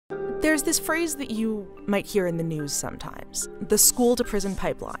There's this phrase that you might hear in the news sometimes, the school-to-prison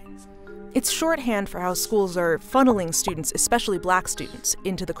pipeline. It's shorthand for how schools are funneling students, especially black students,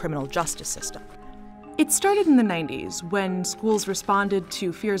 into the criminal justice system. It started in the 90s when schools responded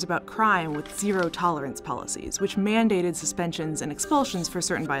to fears about crime with zero-tolerance policies, which mandated suspensions and expulsions for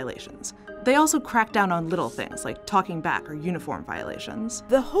certain violations. They also cracked down on little things like talking back or uniform violations.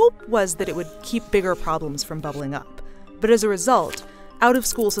 The hope was that it would keep bigger problems from bubbling up. But as a result,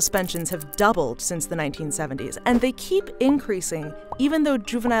 out-of-school suspensions have doubled since the 1970s, and they keep increasing even though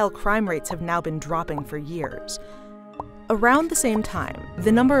juvenile crime rates have now been dropping for years. Around the same time,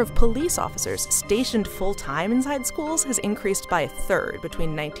 the number of police officers stationed full-time inside schools has increased by a third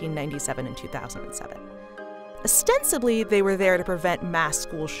between 1997 and 2007. Ostensibly, they were there to prevent mass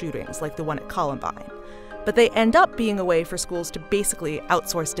school shootings like the one at Columbine, but they end up being a way for schools to basically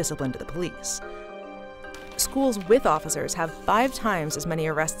outsource discipline to the police. Schools with officers have 5 times as many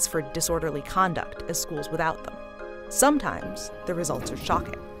arrests for disorderly conduct as schools without them. Sometimes the results are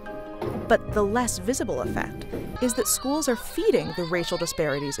shocking. But the less visible effect is that schools are feeding the racial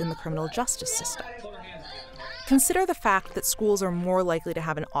disparities in the criminal justice system. Consider the fact that schools are more likely to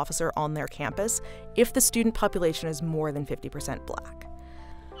have an officer on their campus if the student population is more than 50% black.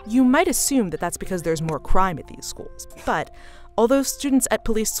 You might assume that that's because there's more crime at these schools, but although students at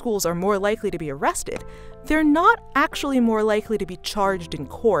police schools are more likely to be arrested, they're not actually more likely to be charged in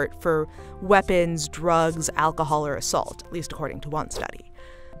court for weapons, drugs, alcohol, or assault, at least according to one study.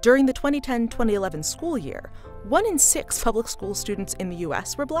 During the 2010-2011 school year, 1 in 6 public school students in the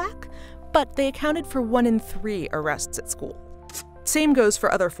US were black, but they accounted for 1 in 3 arrests at school. Same goes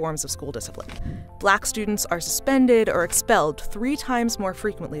for other forms of school discipline. Black students are suspended or expelled 3 times more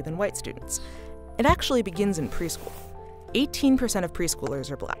frequently than white students. It actually begins in preschool. 18% of preschoolers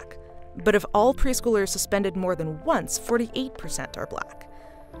are black. But if all preschoolers suspended more than once, 48% are black.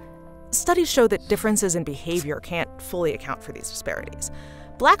 Studies show that differences in behavior can't fully account for these disparities.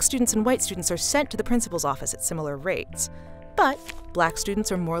 Black students and white students are sent to the principal's office at similar rates, but black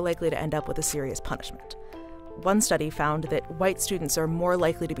students are more likely to end up with a serious punishment. One study found that white students are more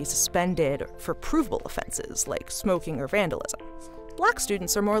likely to be suspended for provable offenses like smoking or vandalism. Black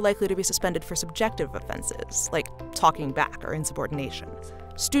students are more likely to be suspended for subjective offenses like talking back or insubordination.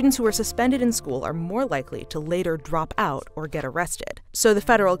 Students who are suspended in school are more likely to later drop out or get arrested, so the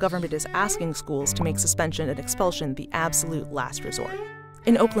federal government is asking schools to make suspension and expulsion the absolute last resort.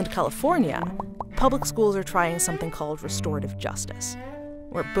 In Oakland, California, public schools are trying something called restorative justice,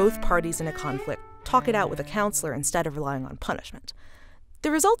 where both parties in a conflict talk it out with a counselor instead of relying on punishment. The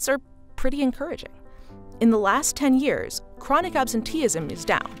results are pretty encouraging. In the last 10 years, chronic absenteeism is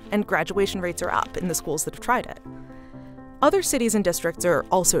down, and graduation rates are up in the schools that have tried it. Other cities and districts are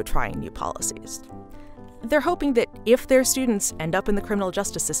also trying new policies. They're hoping that if their students end up in the criminal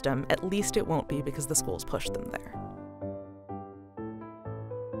justice system, at least it won't be because the schools pushed them there.